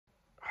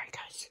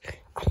guys,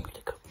 I'm gonna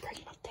go bring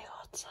Mateo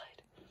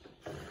outside.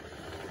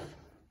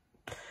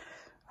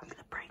 I'm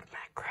gonna bring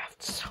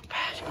Minecraft so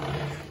bad.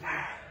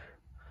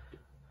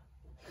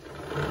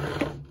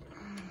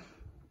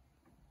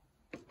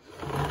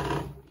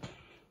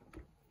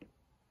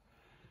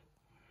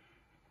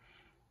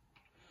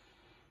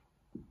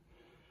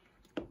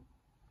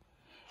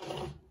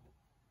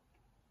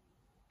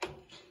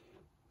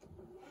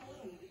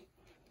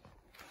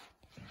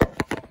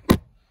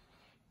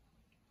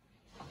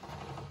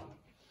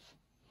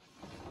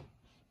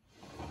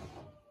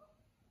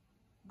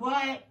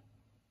 What?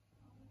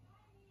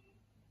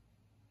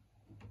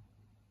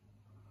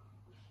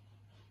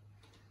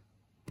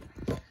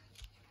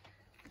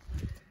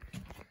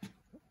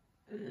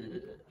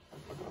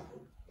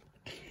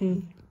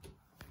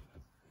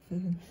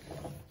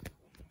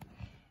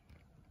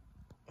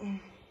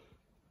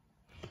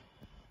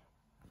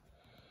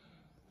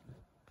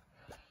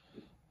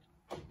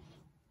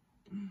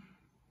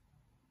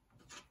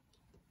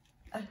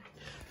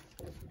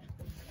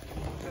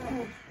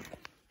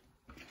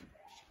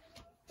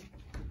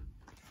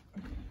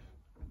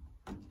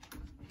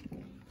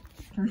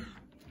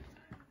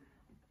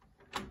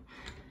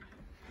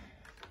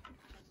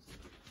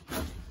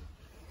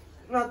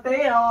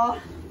 Mateo.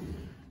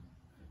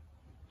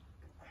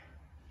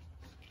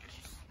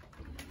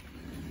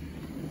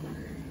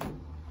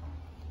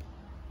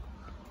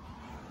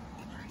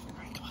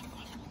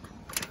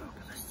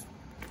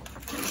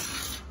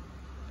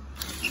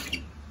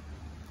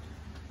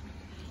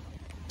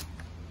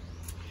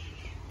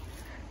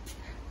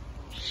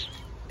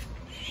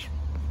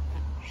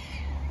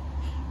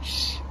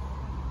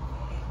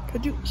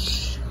 Could you?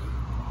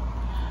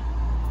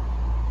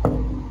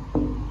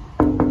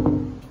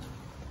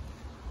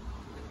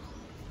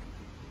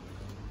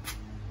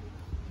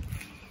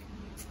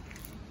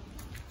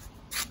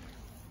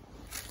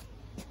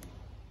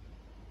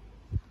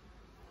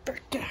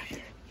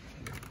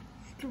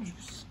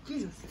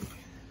 Excuse me.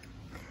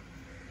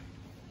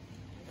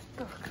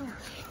 Go, come on.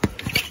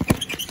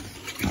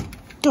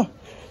 Go.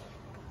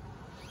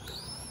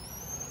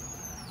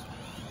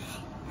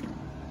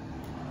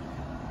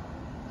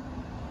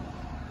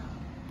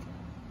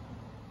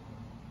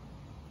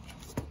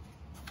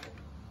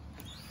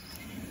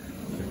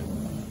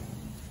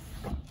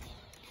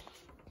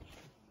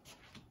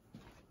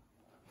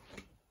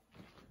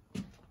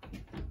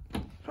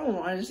 Hold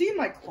on, is he in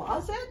my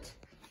closet?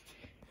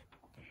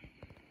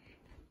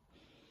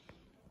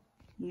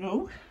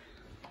 No.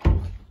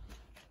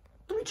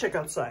 Let me check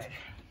outside.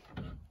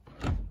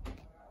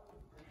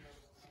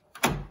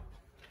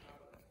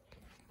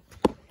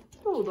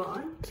 Hold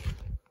on.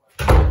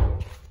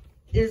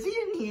 Is he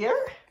in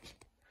here?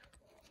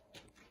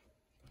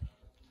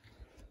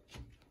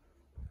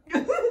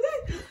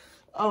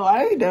 Oh,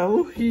 I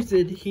know. He's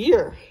in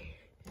here.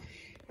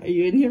 Are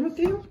you in here,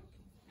 Mateo?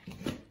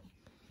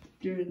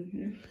 You're in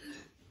here.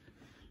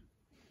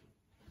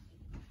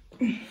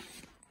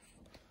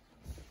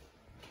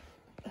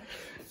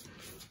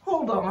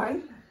 Hold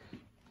on.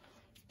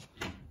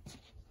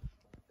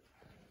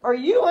 Are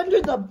you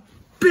under the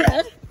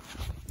bed?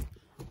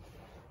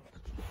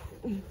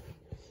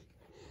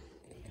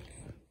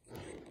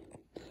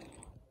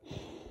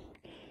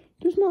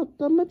 There's not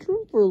that much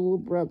room for a little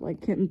brat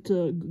like him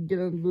to get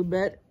under the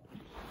bed.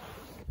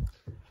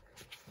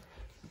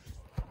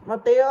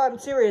 Mateo, I'm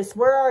serious.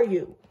 Where are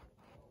you?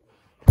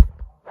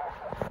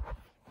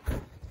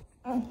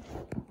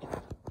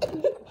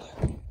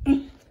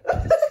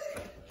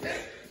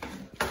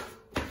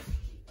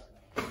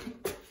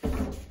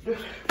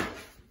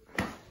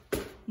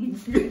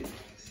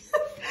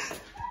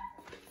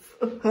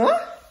 Huh?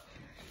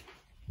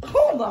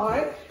 Hold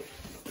on.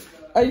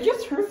 I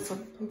just heard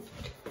something.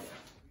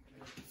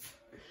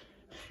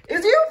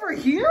 Is he over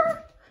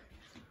here?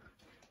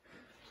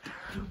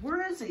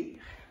 Where is he?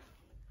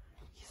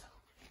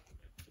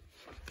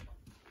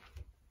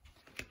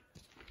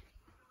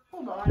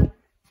 Hold on.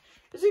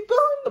 Is he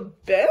behind the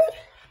bed?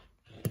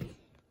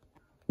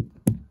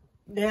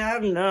 Yeah, I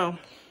don't know.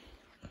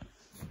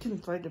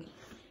 Couldn't find him.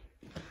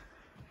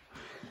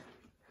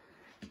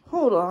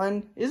 Hold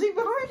on. Is he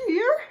behind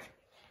here?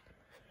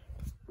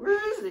 Where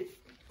is he?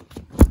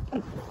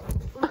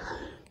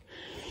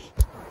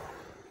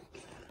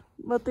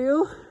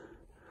 Mateo?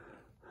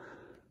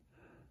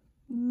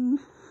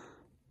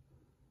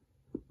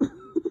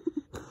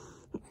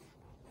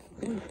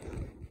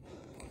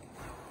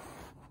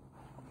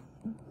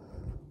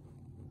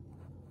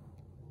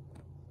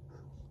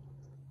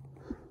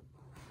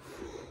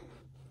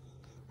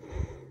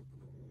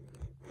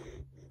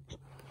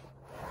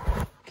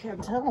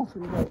 Can't tell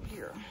from right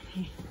here.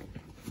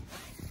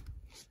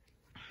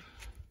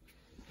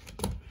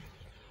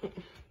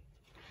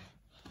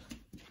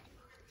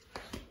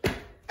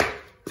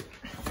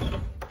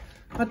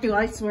 What do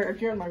I swear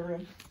if you're in my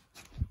room?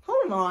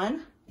 Hold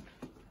on.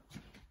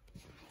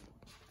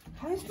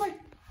 How's my...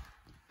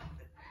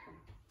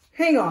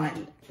 Hang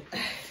on.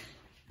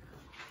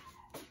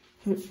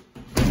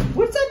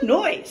 What's that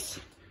noise?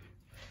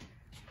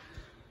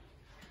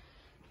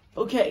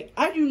 Okay,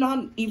 I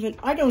don't even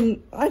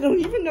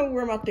know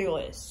where Mateo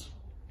is.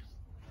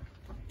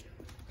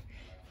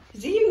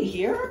 Is he even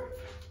here?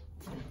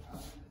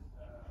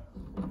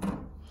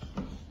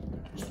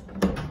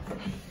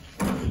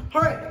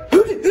 All right,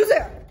 who's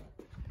there?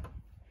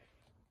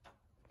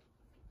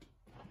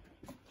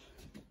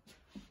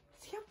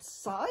 Is he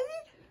outside?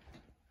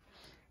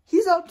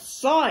 He's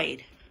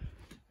outside.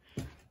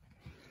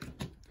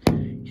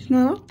 He's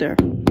not out there.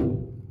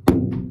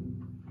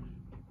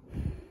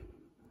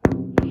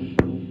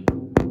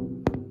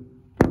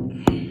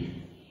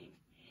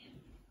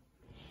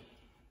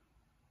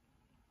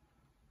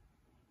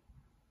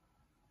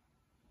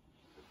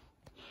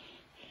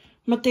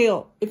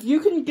 Mateo, if you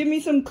can give me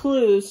some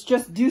clues,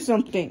 just do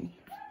something.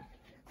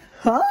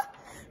 Huh?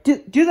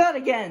 Do that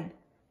again.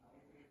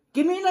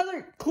 Give me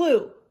another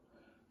clue.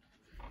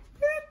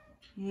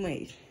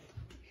 Wait.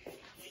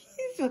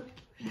 Is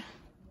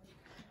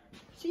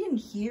he in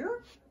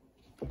here?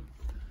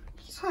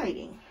 He's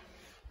hiding.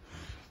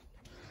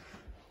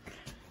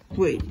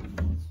 Wait.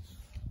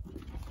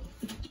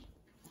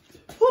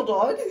 Hold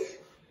on.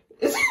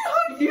 Is he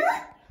not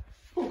here?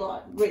 Hold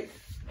on. Wait.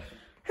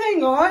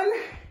 Hang on.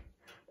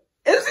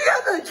 Is he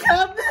on the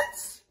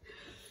cabinets?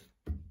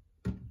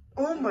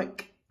 Oh my.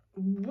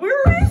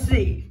 Where is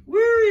he?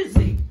 Where is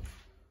he?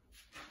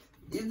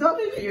 He's not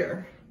in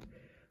here.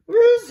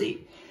 Where is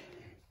he?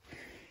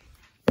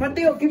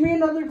 Mateo, give me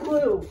another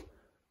clue.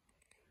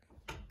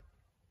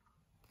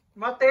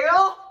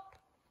 Mateo?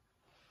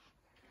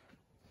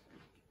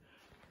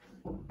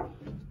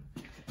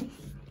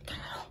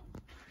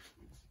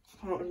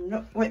 Oh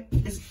no, wait,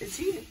 is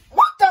he?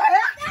 What the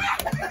heck?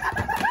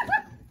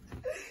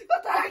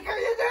 What the heck are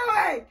you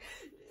doing?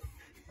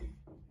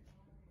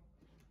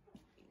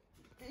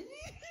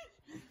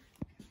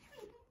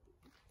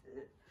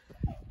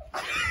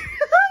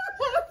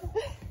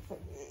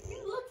 You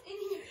looked in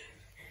here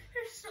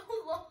for so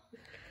long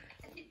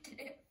and you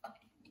didn't find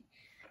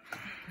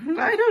me.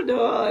 I don't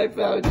know how I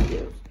found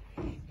you.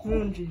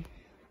 Found you.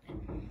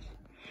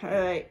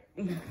 Alright.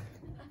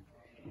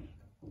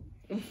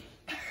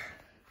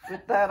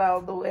 Put that out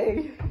of the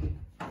way.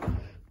 Are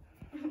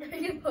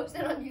you gonna post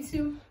it on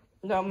YouTube?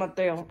 No,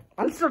 Mateo.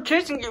 I'm still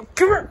chasing you.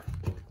 Come here.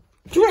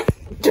 Come here.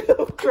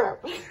 Oh,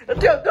 crap.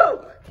 Mateo,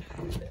 go.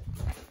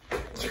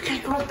 You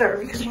can't go up there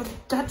because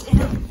that's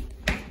him.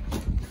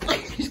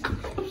 He's going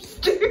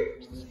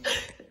upstairs.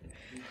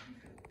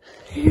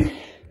 Here.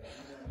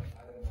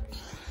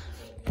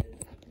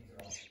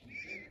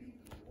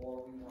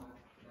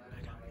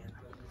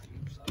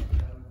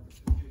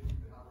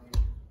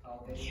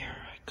 Here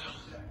I come.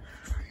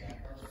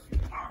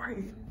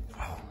 Alright.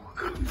 Oh,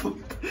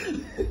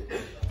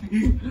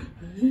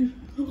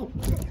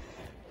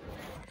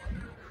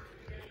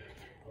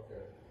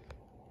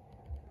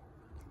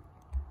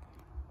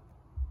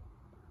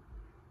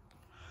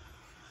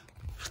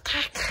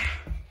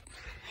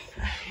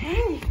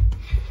 Hey,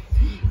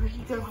 where are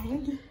you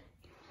going?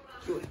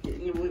 You ain't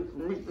getting away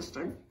from me this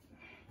time.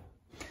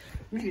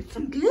 You get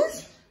some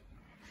this?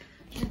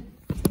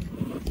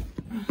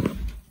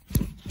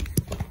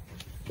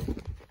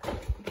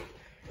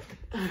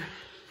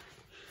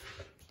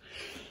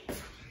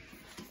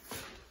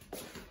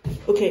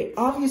 Okay,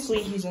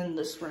 obviously he's in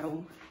this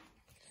room.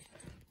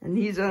 And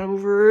he's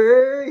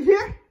over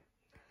here.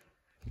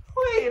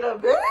 Wait a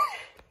minute.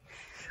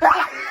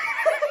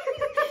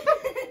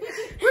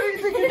 What do you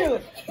think you're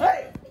doing?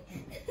 Hey!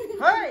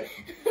 Hey!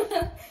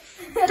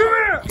 Come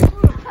here!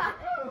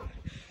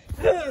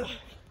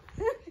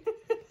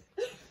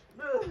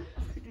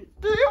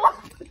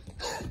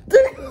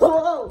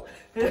 Whoa!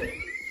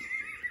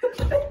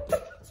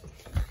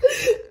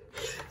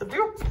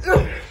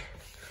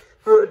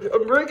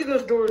 I'm breaking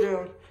this door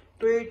down.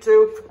 3,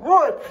 2,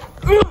 1.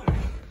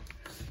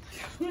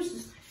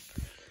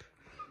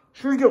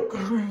 Here we go.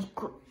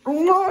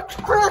 Lock,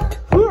 crack.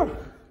 What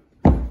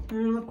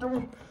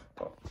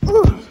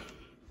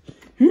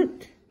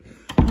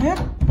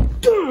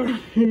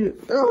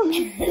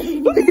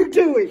are you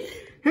doing?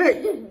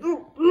 Hey.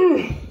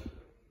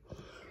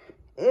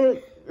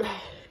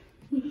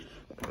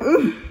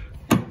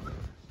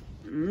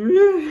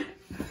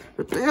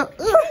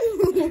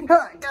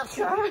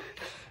 Gotcha.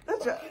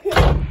 Gotcha.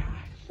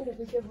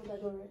 Be careful with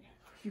that door.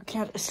 You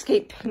can't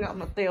escape now,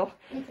 Mateo.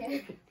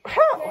 Okay.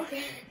 How?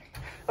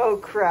 Oh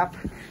crap.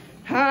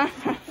 Ha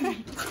ha.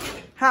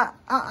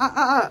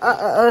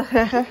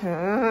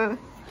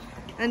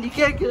 And you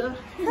can't get up.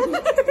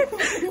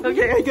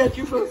 Okay, I got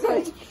you both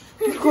sides.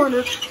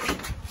 Corner.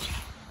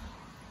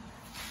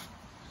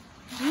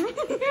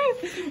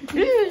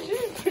 There's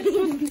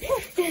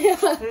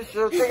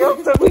something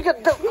else that we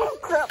can do. Oh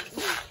crap.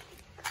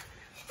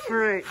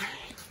 Alright.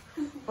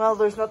 Well,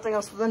 there's nothing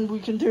else then we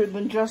can do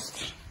than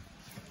just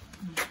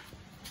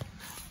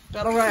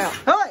get around.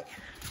 Hey!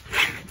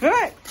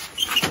 Hey!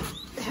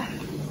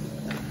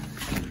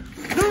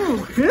 No,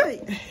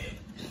 hey!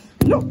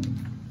 No!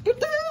 What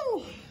the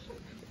hell?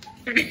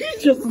 He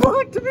just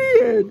locked me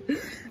in!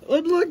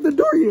 Unlock the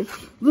door, you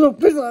little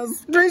piece of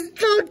space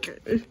junk!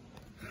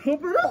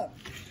 Open it up!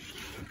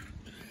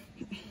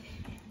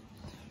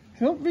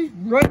 Help me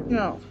right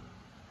now.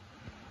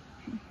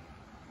 She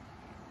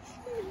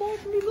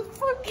wants me the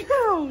fuck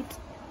out.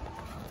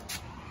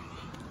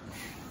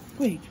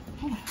 Wait,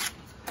 hold on.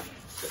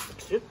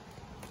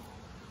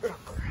 Oh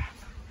crap.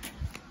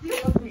 You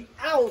let me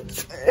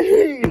out.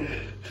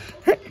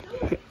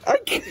 I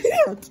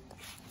can't.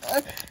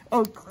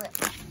 Oh crap.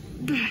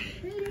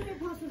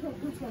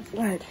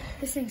 What?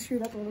 This thing's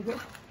screwed up a little bit.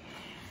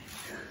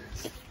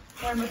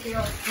 I'm with the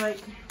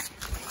outside.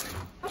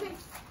 Okay,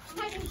 I'm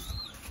hiding.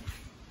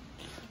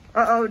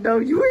 Uh-oh, no,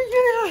 you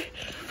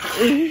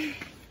can't.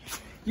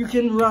 You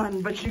can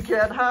run, but you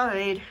can't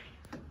hide.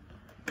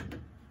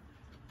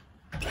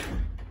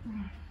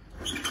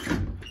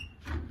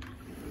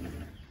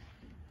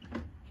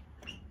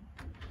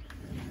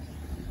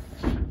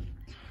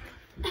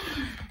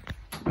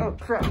 Oh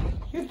crap,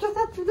 you just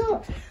have to do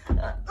it.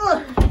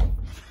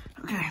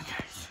 Okay,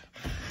 guys.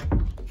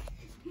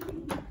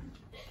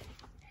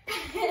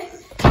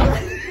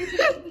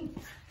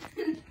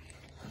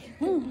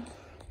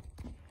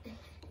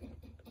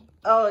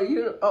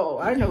 Oh,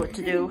 I know what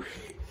to do.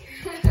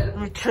 Let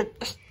me check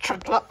that.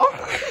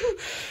 Oh,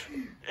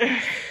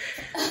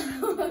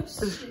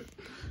 shit.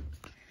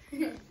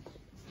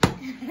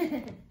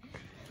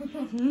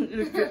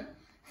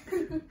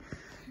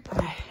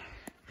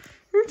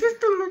 You're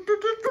just a little.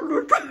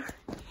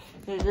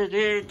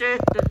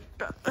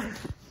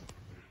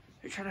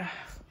 You're trying to.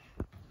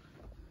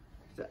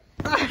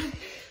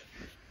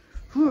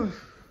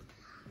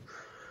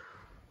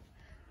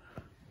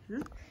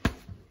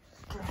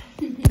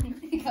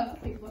 Come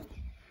up here, boy.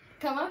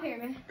 Come up here,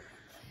 man.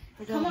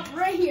 Come up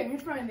right here in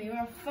front of me. We're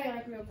gonna fight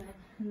like real men.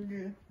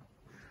 Yeah.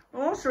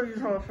 I'll show you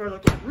how to fight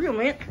like a real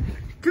man.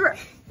 Do it.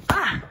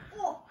 Ah.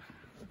 Oh.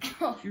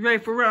 You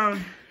ready for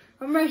round?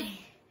 I'm ready.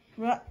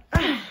 What?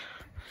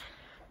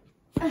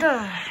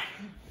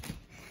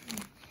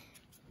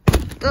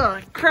 Oh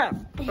crap!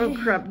 Oh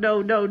crap!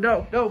 No!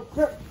 Crap!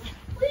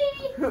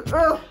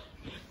 Oh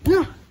no!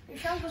 Your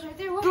shot goes right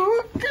there.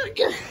 What?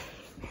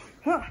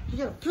 Huh? You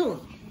got a pillow.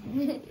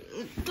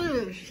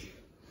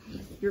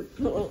 Your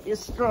pillow is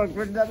strong,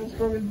 but not as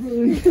strong as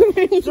me.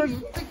 So you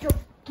think your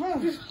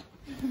tongue.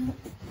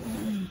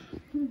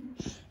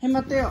 Hey,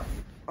 Mateo.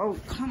 Oh,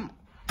 come on.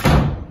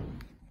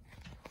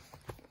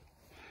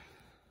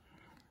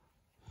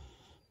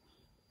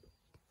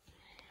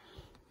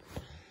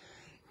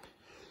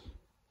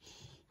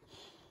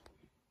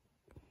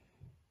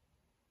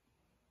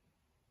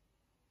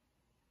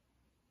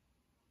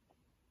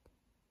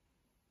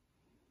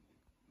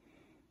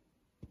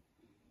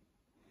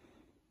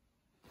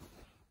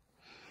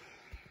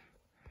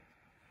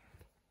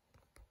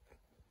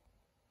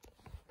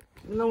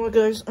 You know what,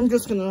 guys? I'm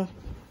just gonna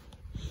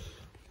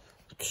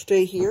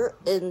stay here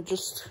and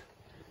just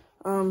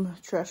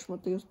trash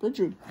Mateo's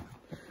bedroom.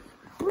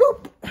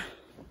 Bloop.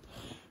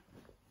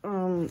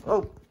 Right.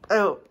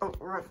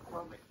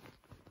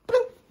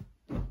 Bloop.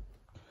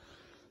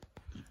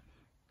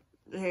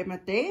 Hey,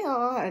 Mateo,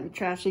 I'm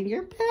trashing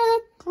your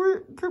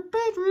bedroom.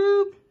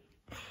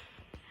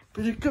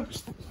 But you come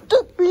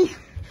stop me.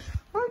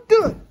 I'm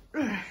done.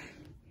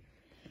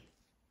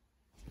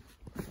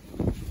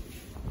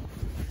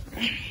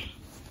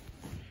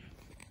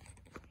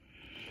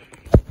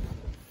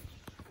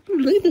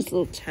 Look at this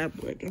little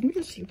tablet. I'm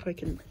gonna see if I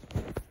can.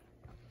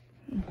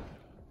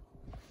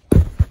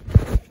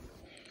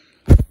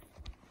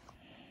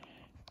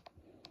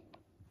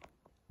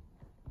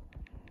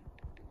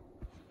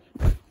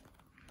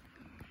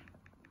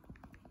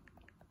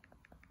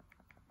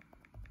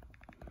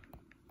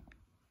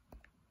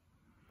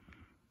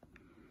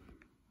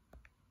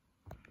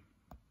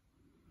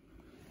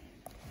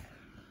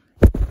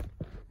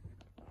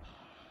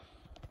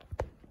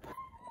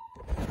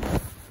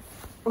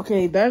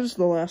 Okay, that is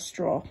the last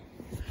straw.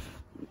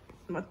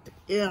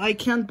 Yeah, I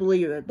can't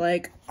believe it.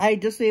 Like, I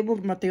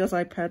disabled Mateo's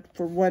iPad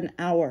for 1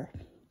 hour.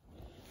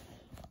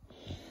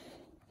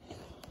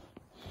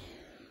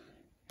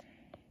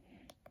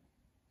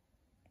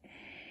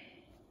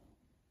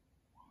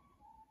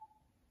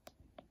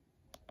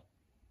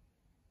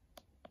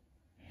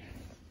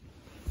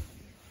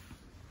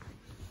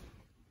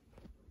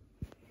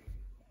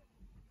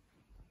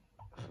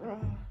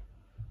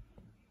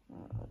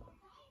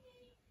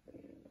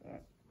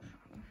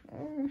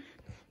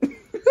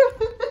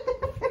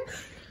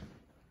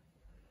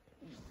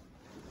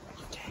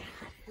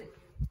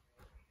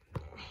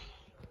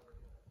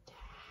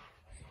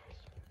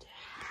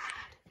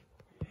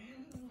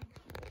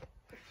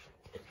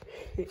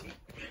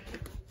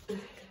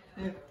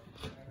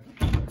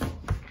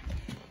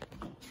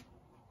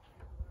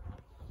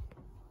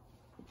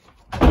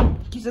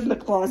 He's in the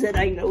closet.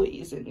 I know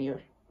he's in here.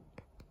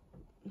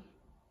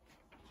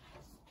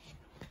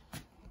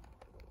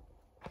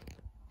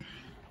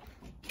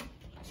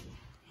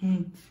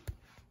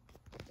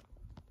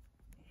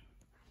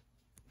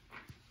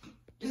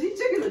 Is he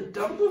taking a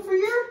dump over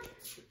here?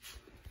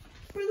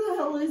 Where the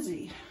hell is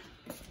he?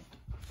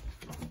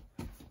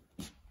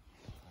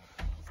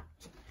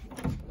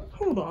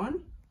 Hold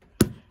on.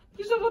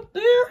 He's up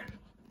there?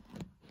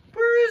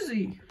 Where is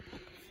he?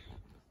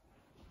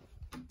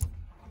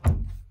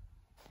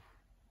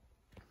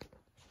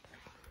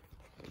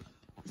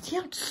 Is he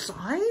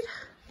outside?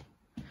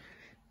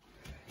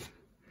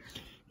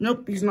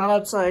 Nope, he's not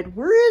outside.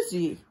 Where is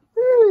he?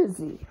 Where is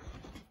he?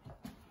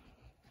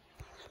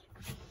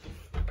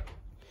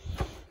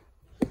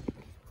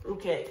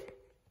 Okay.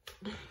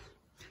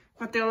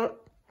 Mateo.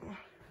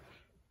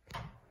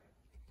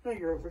 No,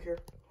 you're over here.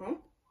 Huh?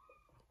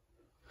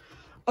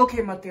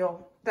 Okay,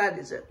 Mateo. That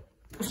is it.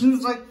 As soon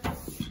as I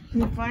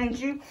can find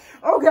you.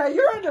 Okay,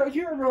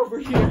 you're over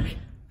here.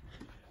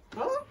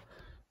 Huh?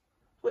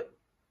 Wait.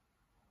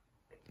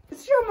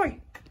 Is he on my...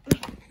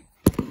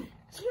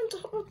 Is he on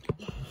top of...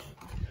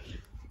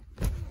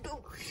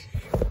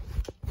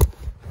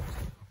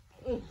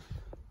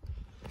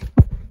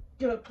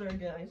 Get up there,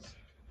 guys.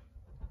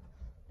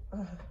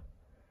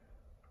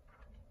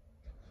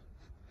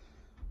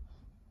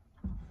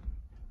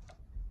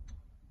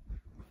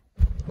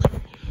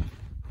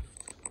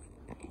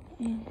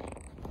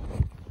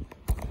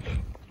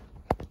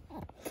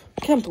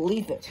 Can't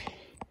believe it.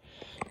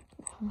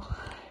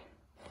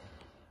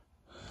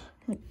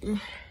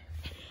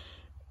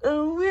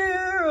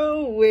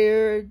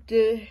 Where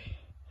did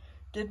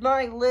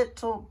my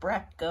little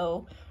brat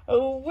go?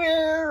 Oh,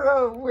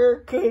 where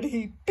could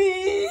he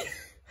be?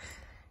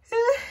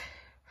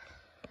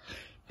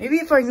 Maybe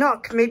if I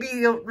knock, maybe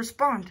he'll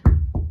respond.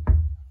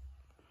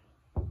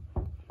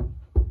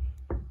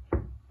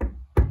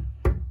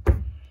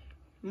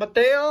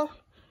 Mateo,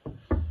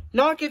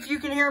 knock if you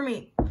can hear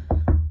me.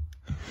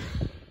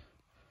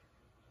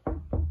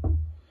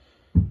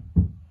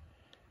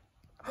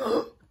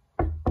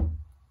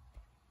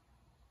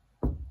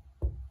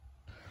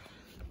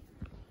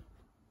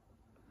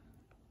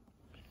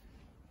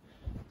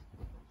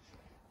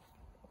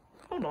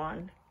 Hold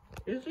on.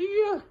 Is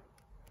he,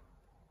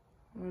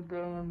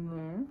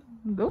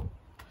 Nope.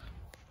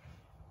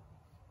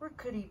 Where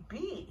could he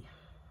be?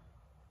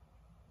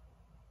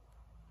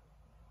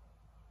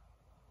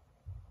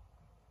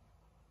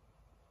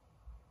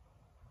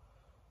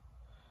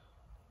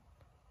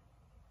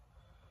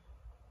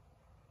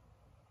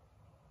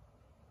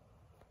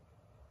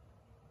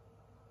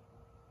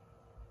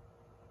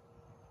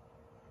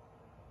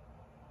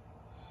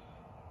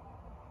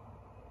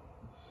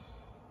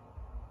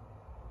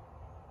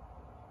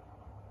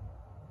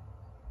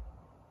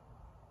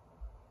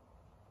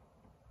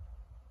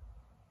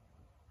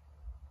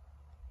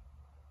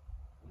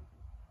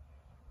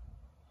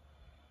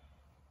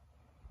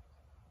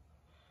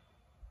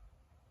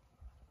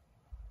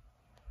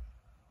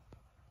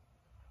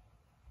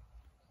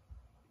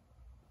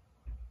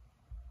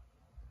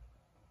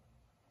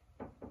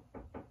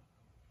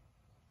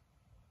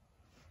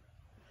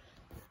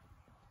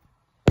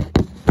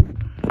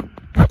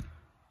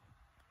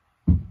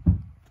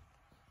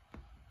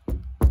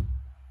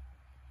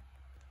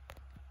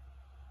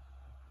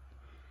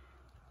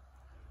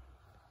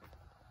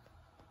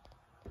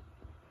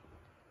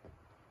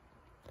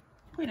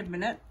 Wait a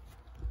minute.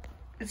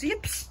 Is he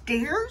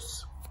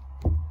upstairs?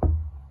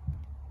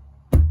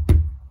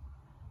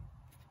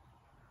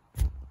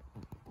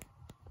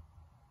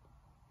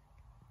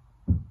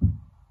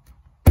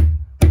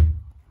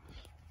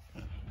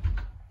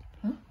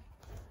 Huh?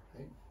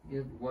 Hey, you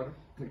have water?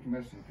 Take your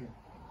medicine, okay?